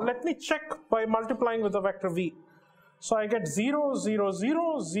 let me check by multiplying with the vector v. So I get 0, 0,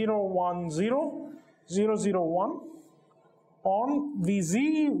 0, 0, 1, 0, 0, 0, 1 on vz,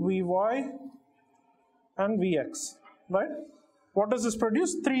 vy, and vx, right? What does this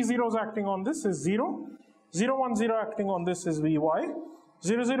produce? 3 zeros acting on this is 0, 0, 1, 0 acting on this is vy,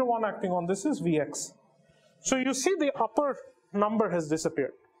 0, 0, 1 acting on this is vx. So you see the upper number has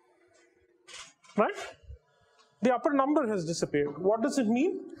disappeared, right? The upper number has disappeared. What does it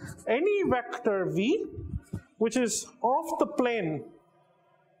mean? Any vector v which is off the plane,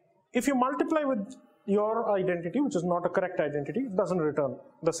 if you multiply with your identity, which is not a correct identity, it doesn't return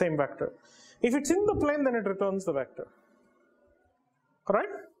the same vector. If it's in the plane, then it returns the vector. Right?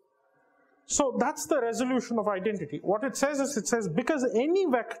 So that's the resolution of identity. What it says is, it says because any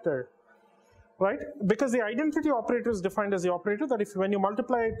vector, right, because the identity operator is defined as the operator that if when you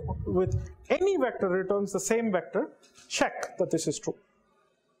multiply it with any vector returns the same vector, check that this is true.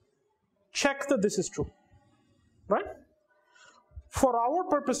 Check that this is true. Right? For our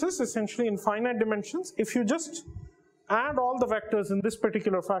purposes, essentially in finite dimensions, if you just add all the vectors in this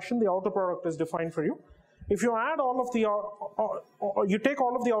particular fashion, the outer product is defined for you. If you add all of the, you take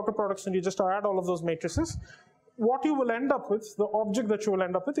all of the outer products and you just add all of those matrices, what you will end up with, the object that you will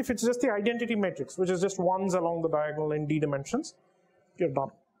end up with, if it's just the identity matrix, which is just ones along the diagonal in d dimensions, you're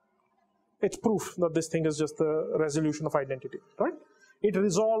done. It's proof that this thing is just the resolution of identity, right? It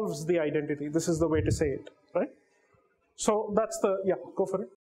resolves the identity. This is the way to say it, right? So that's the, yeah, go for it.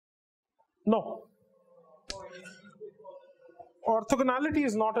 No. Orthogonality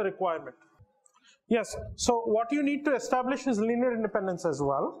is not a requirement. Yes, so what you need to establish is linear independence as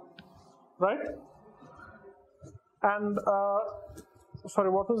well, right? And, sorry,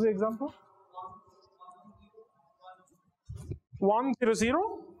 what was the example? 1, 0,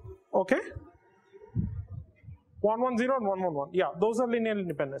 0, okay. 1, 1, 0 and 1, 1, 1. Yeah, those are linear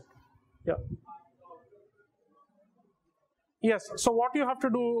independent. Yeah. Yes, so what you have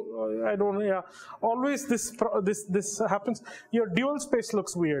to do, I don't know, yeah, always this happens, your dual space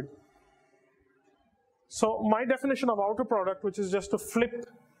looks weird. So my definition of outer product, which is just to flip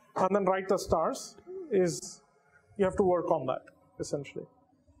and then write the stars, is you have to work on that, essentially.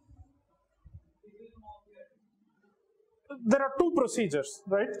 There are two procedures,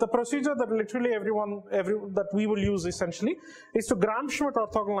 right? The procedure that literally that we will use essentially is to Gram-Schmidt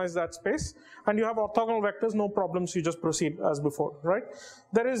orthogonalize that space, and you have orthogonal vectors, no problems, you just proceed as before, right?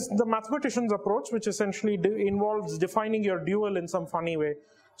 There is the mathematician's approach, which essentially involves defining your dual in some funny way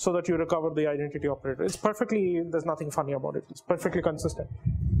so that you recover the identity operator. It's perfectly, there's nothing funny about it. It's perfectly consistent,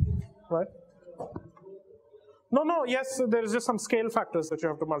 right? No, yes, there is just some scale factors that you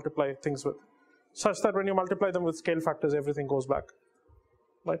have to multiply things with, such that when you multiply them with scale factors, everything goes back,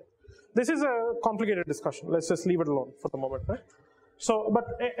 right? This is a complicated discussion. Let's just leave it alone for the moment, right? So, but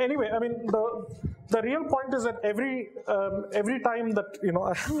anyway, I mean, the real point is that every time that,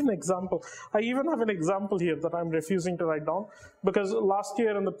 I have an example. I even have an example here that I'm refusing to write down, because last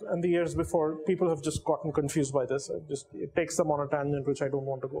year and the years before, people have just gotten confused by this. It takes them on a tangent which I don't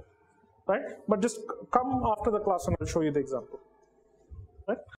want to go, right? But just come after the class and I'll show you the example,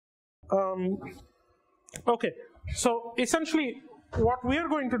 right? Okay, so essentially what we are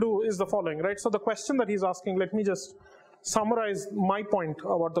going to do is the following, right? So the question that he's asking, let me just summarize my point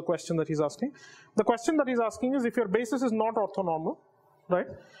about the question that he's asking. The question that he's asking is, if your basis is not orthonormal, right?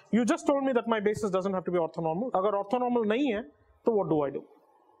 You just told me that my basis doesn't have to be orthonormal. Agar orthonormal nahi hai, so what do I do?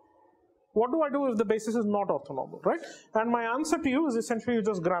 What do I do if the basis is not orthonormal, right? And my answer to you is essentially you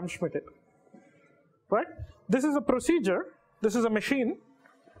just Gram-Schmidt it, right? This is a procedure, this is a machine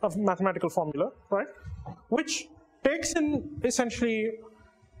of mathematical formula, right? Which takes in essentially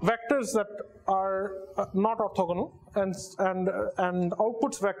vectors that are not orthogonal and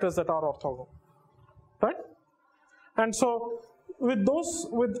outputs vectors that are orthogonal, right? And so with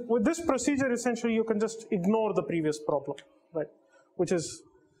this procedure, essentially you can just ignore the previous problem, right? Which is,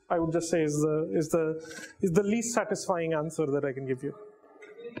 I would just say, is the least satisfying answer that I can give you.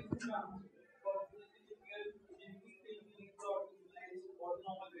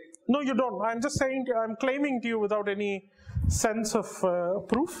 No, you don't. I'm just saying, I'm claiming to you without any sense of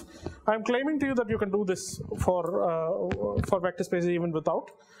proof. I'm claiming to you that you can do this for vector spaces even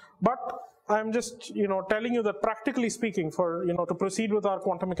without. But I'm just, telling you that practically speaking, for, to proceed with our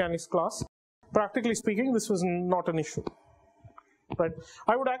quantum mechanics class, practically speaking, this was not an issue. Right?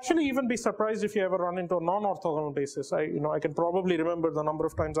 I would actually even be surprised if you ever run into a non-orthogonal basis. I can probably remember the number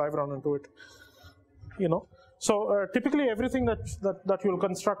of times I've run into it. So typically everything that you'll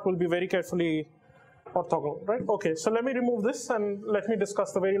construct will be very carefully orthogonal, right? Okay, so let me remove this and let me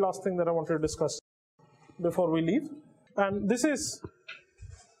discuss the very last thing that I wanted to discuss before we leave. And this is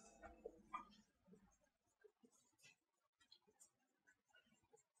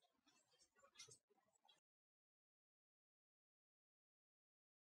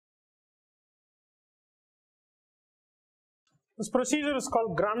this procedure is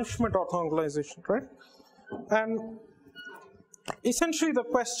called Gram-Schmidt orthogonalization, right? And essentially the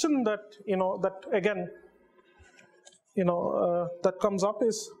question that, that comes up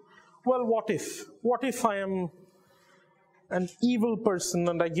is, well, what if I am an evil person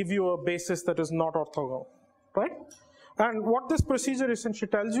and I give you a basis that is not orthogonal, right? And what this procedure essentially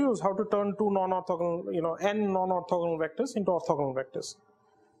tells you is how to turn two non-orthogonal, n non-orthogonal vectors into orthogonal vectors,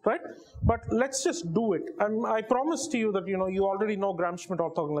 right? But let's just do it. I promise to you that, you already know Gram-Schmidt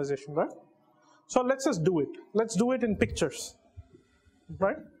orthogonalization, right? So let's just do it. Let's do it in pictures,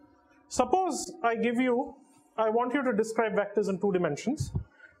 right? Suppose I want you to describe vectors in 2 dimensions,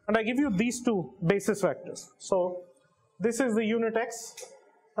 and I give you these two basis vectors. So this is the unit x,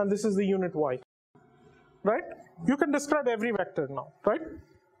 and this is the unit y, right? You can describe every vector now, right?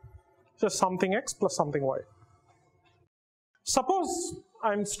 Just something x plus something y. Suppose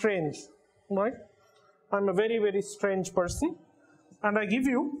I'm strange, right? I'm a very, very strange person, and I give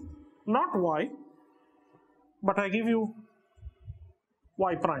you not y, but I give you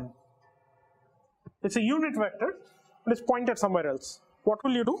y prime. It's a unit vector, but it's pointed somewhere else. What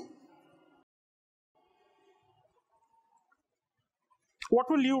will you do?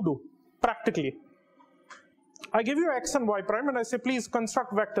 What will you do practically? I give you x and y prime and I say, please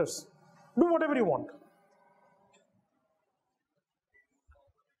construct vectors. Do whatever you want.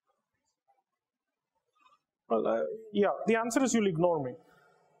 Well, yeah, the answer is you'll ignore me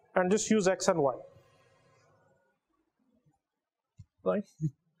and just use x and y, right?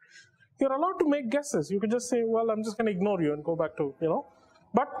 You're allowed to make guesses. You could just say, well, I'm just going to ignore you and go back to,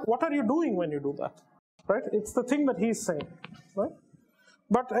 But what are you doing when you do that, right? It's the thing that he's saying, right?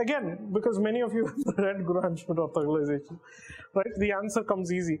 But again, because many of you have read Gram-Schmidt orthogonalization, right? The answer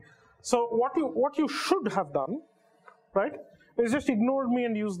comes easy. So what you should have done, right, is just ignored me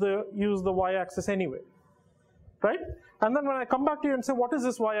and use the y-axis anyway, right? And then when I come back to you and say, what is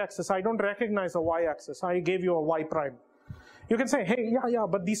this y-axis? I don't recognize a y-axis. I gave you a y prime. You can say, hey, yeah,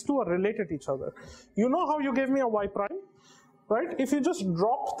 but these two are related to each other. You know how you gave me a y prime, right? If you just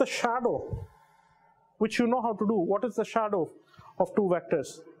drop the shadow, which you know how to do, what is the shadow of two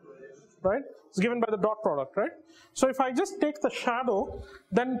vectors, right? It's given by the dot product, right? So if I just take the shadow,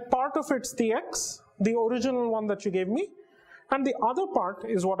 then part of it's the x, the original one that you gave me, and the other part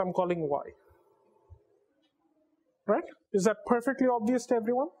is what I'm calling y, right? Is that perfectly obvious to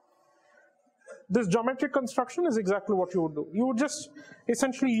everyone? This geometric construction is exactly what you would do. You would just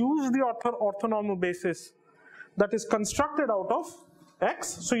essentially use the orthonormal basis that is constructed out of x,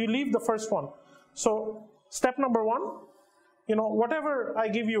 so you leave the first one. So step number 1, whatever I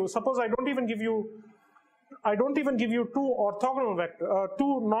give you, suppose I don't even give you two orthogonal vectors,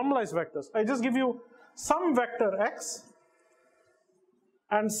 two normalized vectors. I just give you some vector x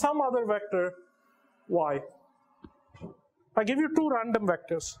and some other vector y. I give you two random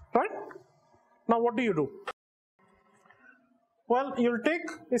vectors, right? Now what do you do? Well, you'll take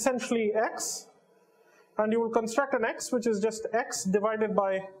essentially x and you will construct an x which is just x divided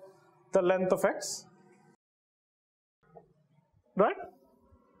by the length of x. right?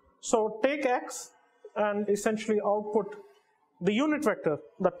 So take x and essentially output the unit vector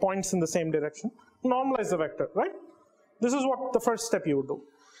that points in the same direction, normalize the vector, right? This is what the first step you would do.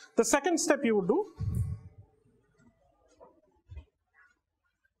 The second step you would do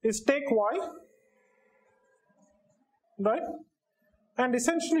is take y, right, and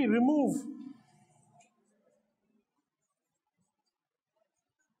essentially remove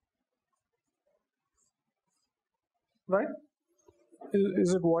right?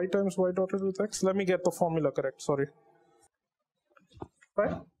 Is it y times y dotted with x? Let me get the formula correct, sorry.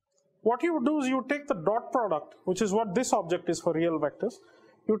 Right? What you would do is you would take the dot product, which is what this object is for real vectors.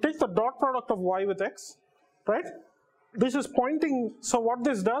 You take the dot product of y with x, right? This is pointing, so what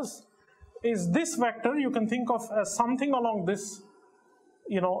this does is this vector you can think of as something along this,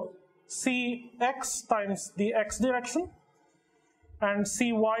 you know, cx times the x direction and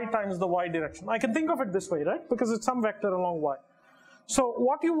cy times the y direction. I can think of it this way, right? Because it's some vector along y. So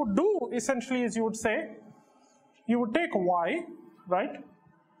what you would do essentially is you would say, you would take y, right,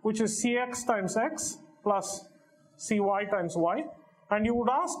 which is cx times x plus cy times y, and you would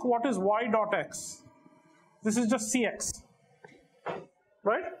ask what is y dot x. This is just cx,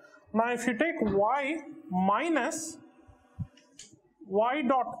 right? Now if you take y minus y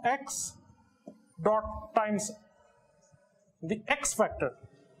dot x dot times the x vector,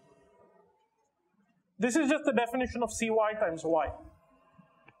 this is just the definition of cy times y.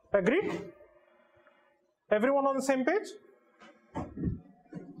 Agreed? Everyone on the same page?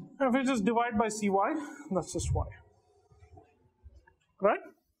 If we just divide by cy, that's just y. Right?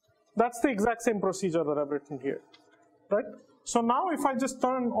 That's the exact same procedure that I've written here. Right? So now if I just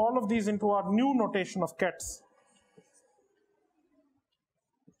turn all of these into our new notation of kets,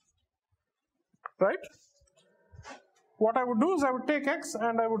 right? What I would do is I would take x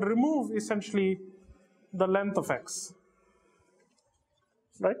and I would remove essentially the length of x.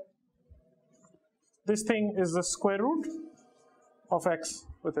 Right? This thing is the square root of x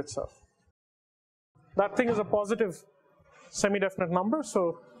with itself. That thing is a positive semi-definite number,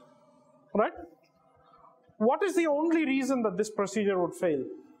 so, right? What is the only reason that this procedure would fail?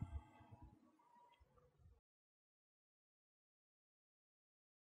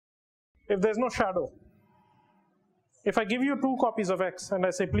 If there's no shadow. If I give you 2 copies of x and I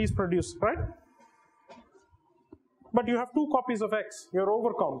say please produce, right? But you have 2 copies of x, you're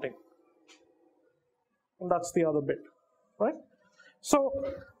overcounting. And that's the other bit, right? So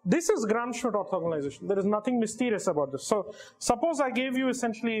this is Gram-Schmidt orthogonalization. There is nothing mysterious about this. So suppose I gave you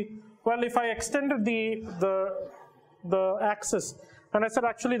essentially, well, if I extended the axis and I said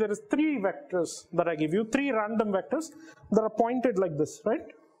actually there is 3 vectors that I give you, 3 random vectors that are pointed like this, right?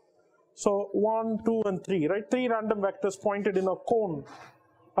 So 1, 2, and 3, right? 3 random vectors pointed in a cone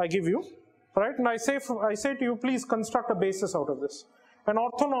I give you, right? And I say to you, please construct a basis out of this, an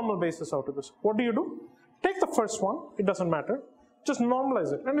orthonormal basis out of this. What do? Take the first one, it doesn't matter, just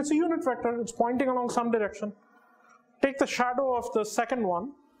normalize it. And it's a unit vector, it's pointing along some direction. Take the shadow of the second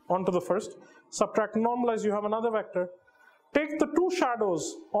one onto the first, subtract, normalize, you have another vector. Take the 2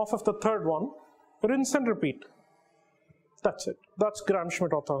 shadows off of the third one, rinse and repeat. That's it. That's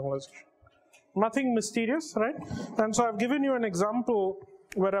Gram-Schmidt orthogonalization. Nothing mysterious, right? And so I've given you an example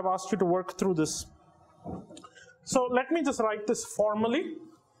where I've asked you to work through this. So let me just write this formally.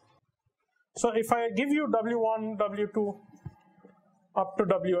 So if I give you W1, W2 up to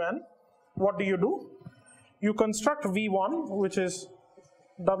Wn, what do? You construct V1, which is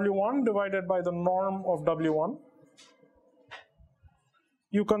W1 divided by the norm of W1.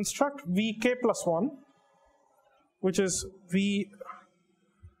 You construct Vk plus 1, which is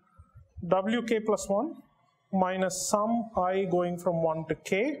Wk plus 1 minus sum I going from 1 to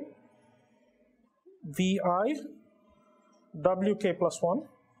k, Vi, Wk plus 1,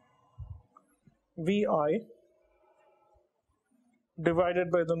 Vi divided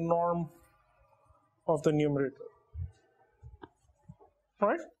by the norm of the numerator.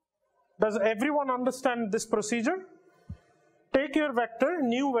 Right? Does everyone understand this procedure? Take your vector,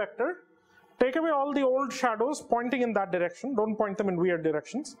 new vector, take away all the old shadows pointing in that direction, don't point them in weird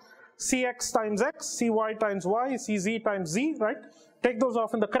directions. Cx times x, cy times y, cz times z, right? Take those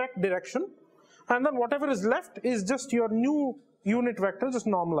off in the correct direction. And then whatever is left is just your new unit vector, just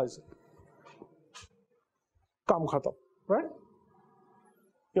normalize it. Kaam khatam, right?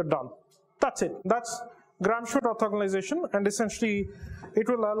 You're done. That's it. That's Gram-Schmidt orthogonalization, and essentially it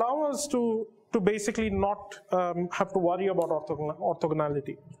will allow us to basically not have to worry about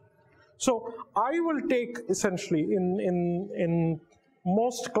orthogonality. So I will take essentially in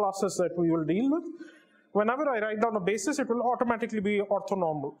most classes that we will deal with, whenever I write down a basis, it will automatically be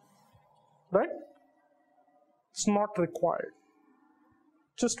orthonormal, right? It's not required.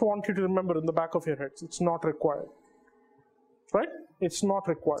 Just want you to remember in the back of your heads, it's not required, right? It's not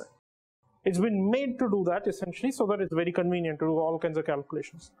required. It's been made to do that essentially so that it's very convenient to do all kinds of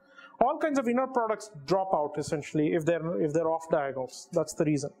calculations. All kinds of inner products drop out essentially if they're off diagonals. That's the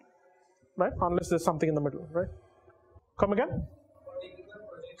reason, right? Unless there's something in the middle, right? Come again?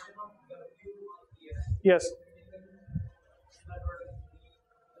 Yes.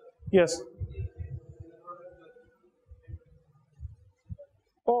 Yes.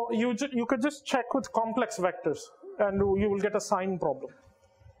 Oh, you could just check with complex vectors and you will get a sign problem.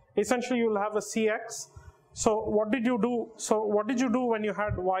 Essentially, you'll have a Cx. So what did you do? So what did you do when you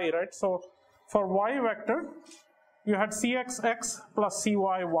had y, right? So for y vector, you had Cxx plus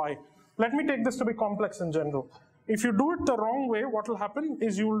Cyy. Let me take this to be complex in general. If you do it the wrong way, what will happen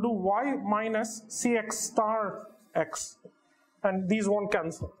is you will do y minus Cx star x. And these won't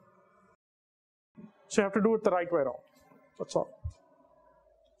cancel. So you have to do it the right way around. That's all.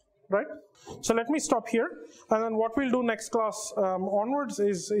 Right? So let me stop here, and then what we'll do next class onwards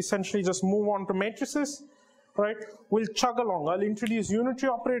is essentially just move on to matrices, right? We'll chug along. I'll introduce unitary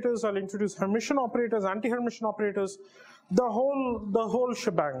operators, I'll introduce Hermitian operators, anti-Hermitian operators, the whole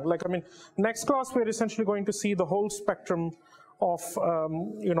shebang. Like, I mean, next class we're essentially going to see the whole spectrum of,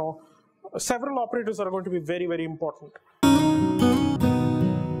 several operators are going to be very, very important.